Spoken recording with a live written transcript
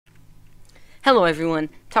Hello everyone,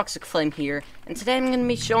 Toxic Flame here, and today I'm going to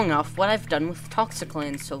be showing off what I've done with Toxic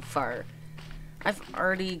Land so far. I've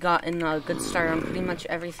already gotten a good start on pretty much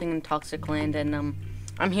everything in Toxic Land, and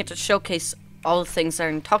I'm here to showcase all the things that are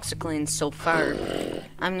in Toxic Land so far.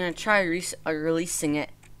 I'm going to try releasing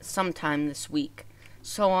it sometime this week.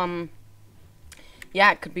 So,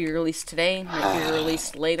 yeah, it could be released today, might be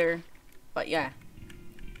released later, but yeah.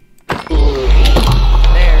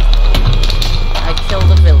 There. I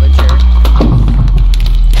killed a villager.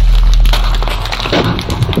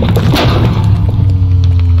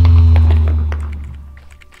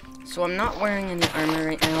 So I'm not wearing any armor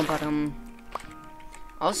right now, but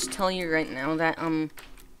I'll just tell you right now that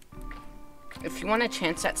if you want a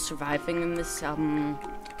chance at surviving in this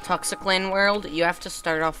Toxic Land world, you have to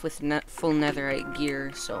start off with full netherite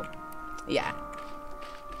gear. So yeah,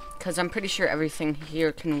 because I'm pretty sure everything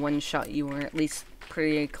here can one-shot you, or at least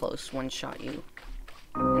pretty close one-shot you.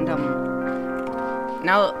 And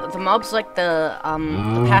now the mobs like the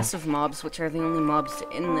passive mobs, which are the only mobs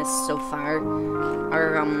in this so far,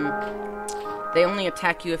 are they only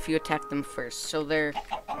attack you if you attack them first, so they're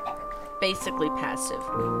basically passive.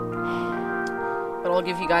 But I'll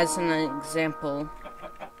give you guys an example,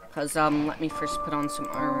 because let me first put on some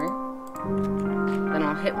armor, then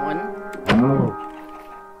I'll hit one,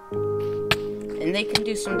 and they can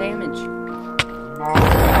do some damage.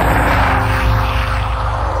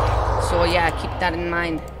 So yeah, keep that in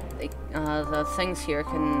mind. The things here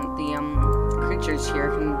the creatures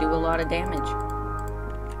here can do a lot of damage.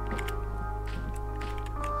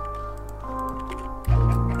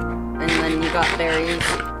 And then you got berries.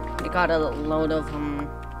 You got a load of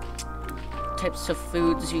types of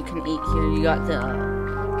foods you can eat here. You got the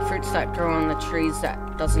fruits that grow on the trees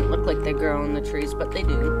that doesn't look like they grow on the trees, but they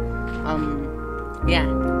do. Yeah.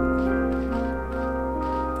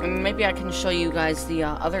 And maybe I can show you guys the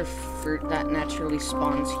other fruit that naturally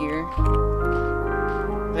spawns here.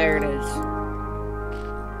 There it is.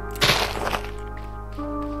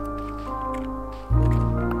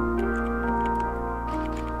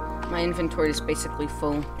 My inventory is basically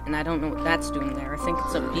full, and I don't know what that's doing there. I think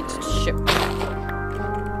it's a beached ship.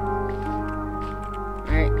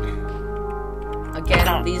 Alright.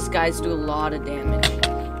 Again, these guys do a lot of damage.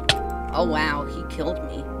 Oh wow, he killed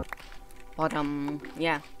me. But,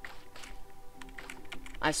 yeah.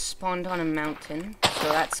 I spawned on a mountain, so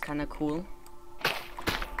that's kind of cool.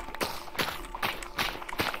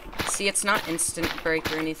 See, it's not instant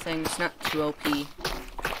break or anything. It's not too OP.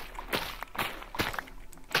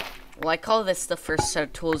 Well, I call this the first set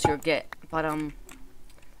of tools you'll get, but,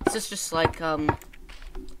 this is just like, the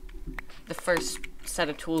first set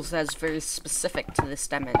of tools that's very specific to this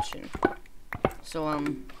dimension. So,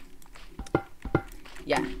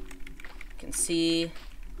 yeah. You can see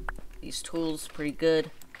these tools pretty good.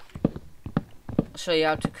 I'll show you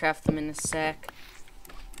how to craft them in a sec.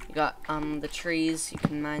 You got the trees, you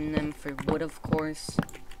can mine them for wood, of course.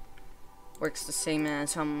 Works the same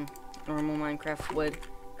as normal Minecraft wood.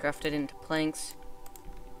 Craft it into planks.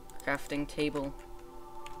 Crafting table.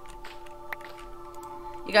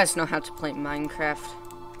 You guys know how to play Minecraft.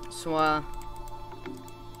 So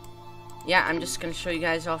yeah, I'm just gonna show you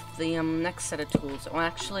guys off the next set of tools. Well,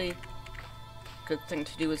 actually, good thing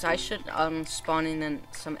to do is I should spawn in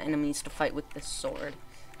some enemies to fight with this sword.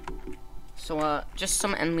 So just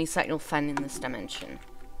some enemies that you'll find in this dimension.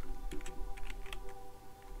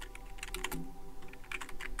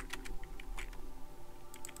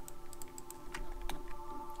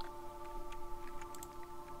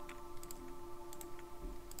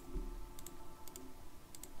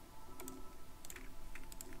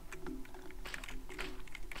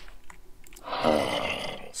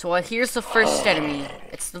 So here's the first enemy.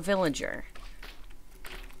 It's the villager.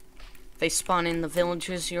 They spawn in the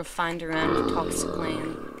villages you'll find around Toxic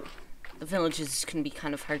Land. The villages can be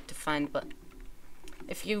kind of hard to find, but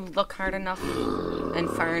if you look hard enough and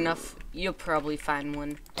far enough, you'll probably find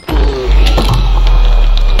one. Kill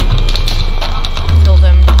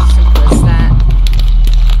them, simple as that.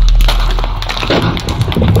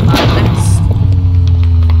 Next,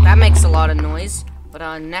 that makes a lot of noise. But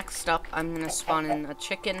next up, I'm gonna spawn in a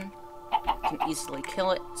chicken. You can easily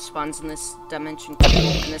kill it. Spawns in this dimension,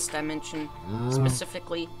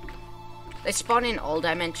 specifically. They spawn in all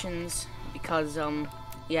dimensions because,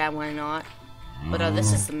 yeah, why not? But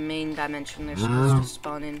this is the main dimension they're supposed to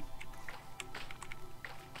spawn in.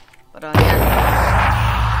 But yeah.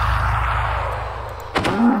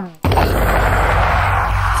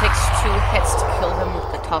 It takes 2 hits to kill them with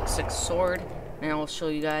the toxic sword, and I'll show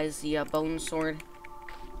you guys the bone sword.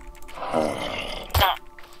 It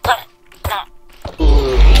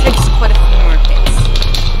takes quite a few more hits for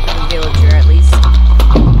the villager, at least.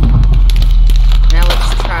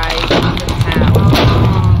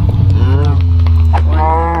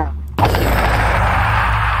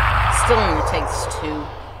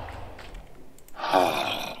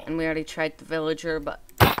 we already tried the villager, but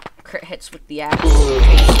crit hits with the axe.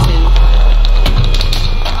 Phase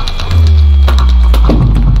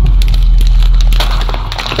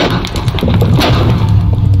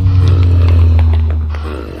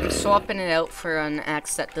 2. Swapping it out for an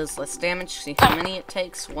axe that does less damage. See how many it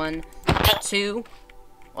takes. 1, 2.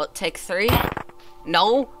 Will it take 3?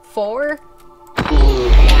 No? 4?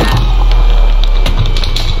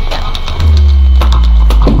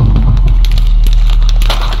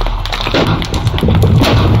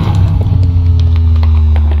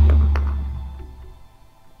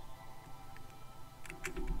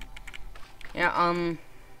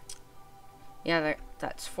 Yeah,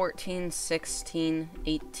 that's 14, 16,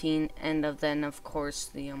 18, and then, of course,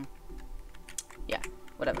 the, yeah,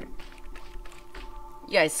 whatever.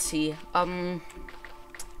 You guys see,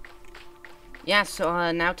 yeah,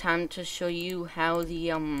 so, now time to show you how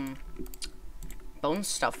the, bone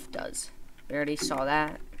stuff does. We already saw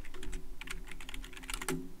that.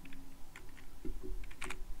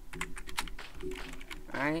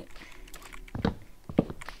 Alright.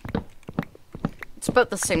 It's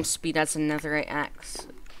about the same speed as a netherite axe.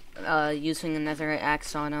 Using a netherite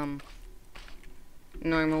axe on,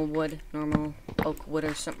 normal wood, normal oak wood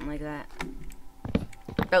or something like that.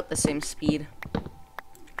 About the same speed.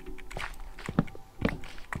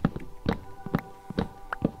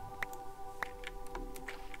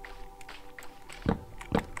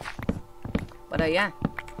 But, yeah.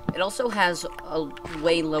 It also has a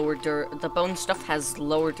way lower the bone stuff has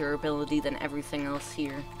lower durability than everything else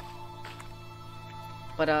here.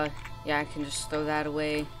 But, yeah, I can just throw that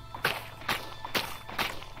away.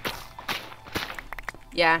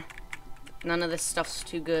 Yeah, none of this stuff's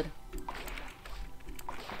too good.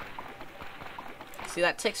 See,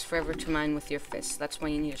 that takes forever to mine with your fist. That's why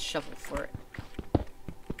you need a shovel for it.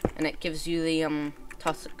 And it gives you the,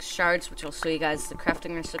 toxic shards, which I'll show you guys the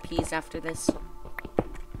crafting recipes after this.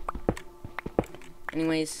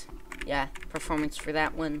 Anyways, yeah, performance for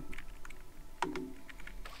that one.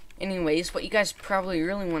 Anyways, what you guys probably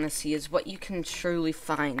really want to see is what you can truly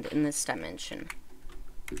find in this dimension.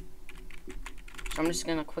 So I'm just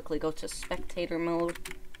going to quickly go to spectator mode.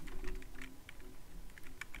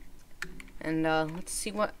 And let's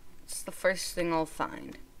see what's the first thing I'll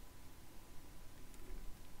find.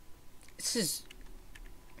 This is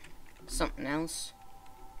something else.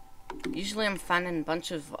 Usually I'm finding a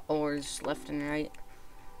bunch of ores left and right.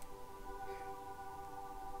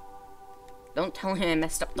 Don't tell me I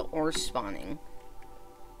messed up the ore spawning.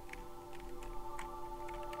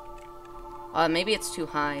 Maybe it's too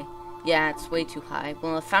high. Yeah, it's way too high.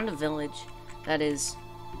 Well, I found a village that is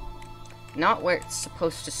not where it's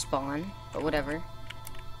supposed to spawn, but whatever.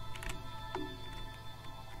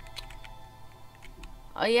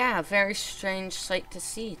 Oh yeah, a very strange sight to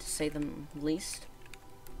see, to say the least.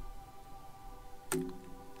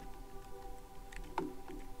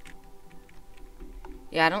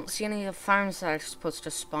 Yeah, I don't see any of the farms that are supposed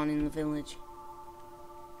to spawn in the village.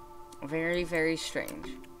 Very, very strange.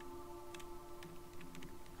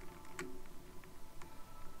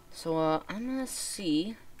 So, I'm gonna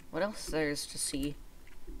see what else there is to see.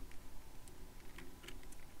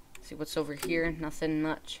 See what's over here. Nothing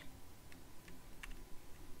much.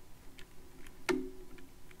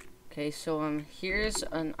 Okay, so, here's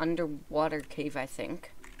an underwater cave, I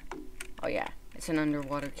think. Oh, yeah. It's an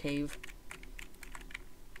underwater cave.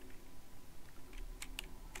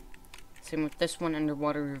 Same with this one,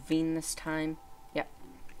 underwater ravine this time. Yep.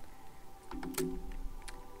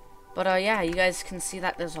 But, yeah, you guys can see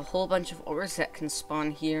that there's a whole bunch of ores that can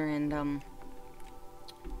spawn here, and,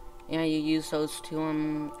 yeah, you use those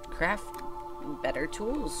to, craft better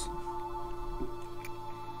tools.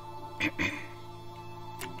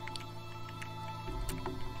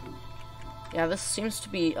 Yeah, this seems to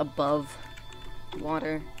be above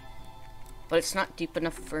water, but it's not deep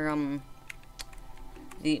enough for,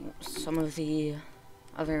 some of the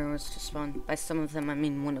other ores to spawn. By some of them, I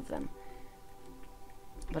mean one of them.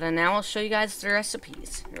 But now I'll show you guys the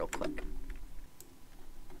recipes real quick.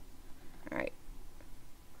 Alright.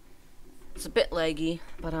 It's a bit laggy,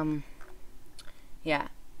 but yeah.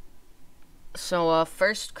 So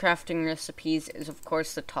first crafting recipes is of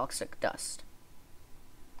course the toxic dust.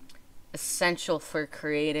 Essential for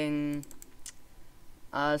creating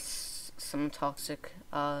some toxic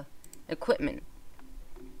equipment.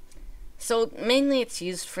 So mainly it's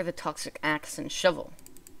used for the toxic axe and shovel.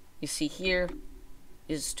 You see here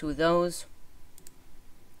is two of those,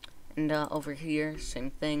 and over here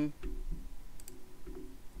same thing.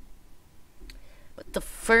 But the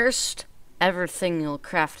first ever thing you'll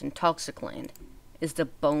craft in Toxicland is the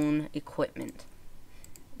bone equipment,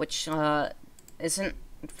 which isn't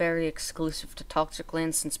very exclusive to Toxic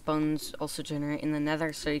Land, since bones also generate in the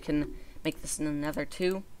nether, so you can make this in the nether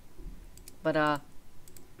too. But,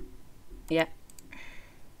 yeah.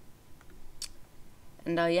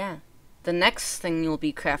 And, yeah. The next thing you'll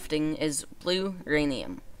be crafting is blue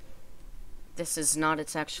uranium. This is not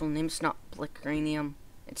its actual name, it's not blick uranium,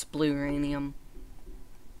 it's blue uranium.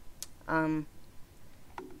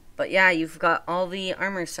 But yeah, you've got all the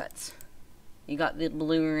armor sets. You got the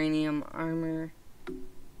blue uranium armor.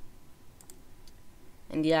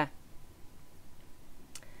 And yeah.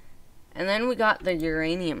 And then we got the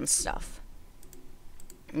uranium stuff.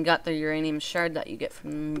 We got the uranium shard that you get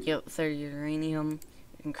from the uranium.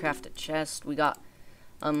 You can craft a chest. We got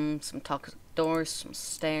some toxic doors, some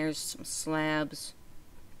stairs, some slabs.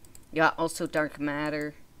 You got also dark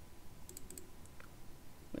matter.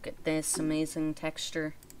 Look at this amazing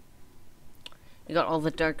texture. You got all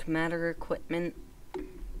the dark matter equipment. And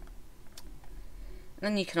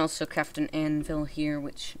then you can also craft an anvil here,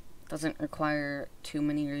 which doesn't require too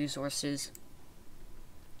many resources.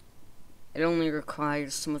 It only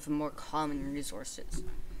requires some of the more common resources.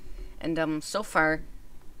 And so far,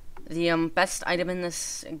 the best item in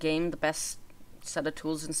this game, the best set of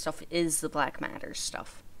tools and stuff, is the black matter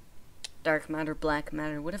stuff. Dark matter, black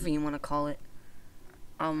matter, whatever you want to call it.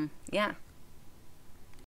 Yeah.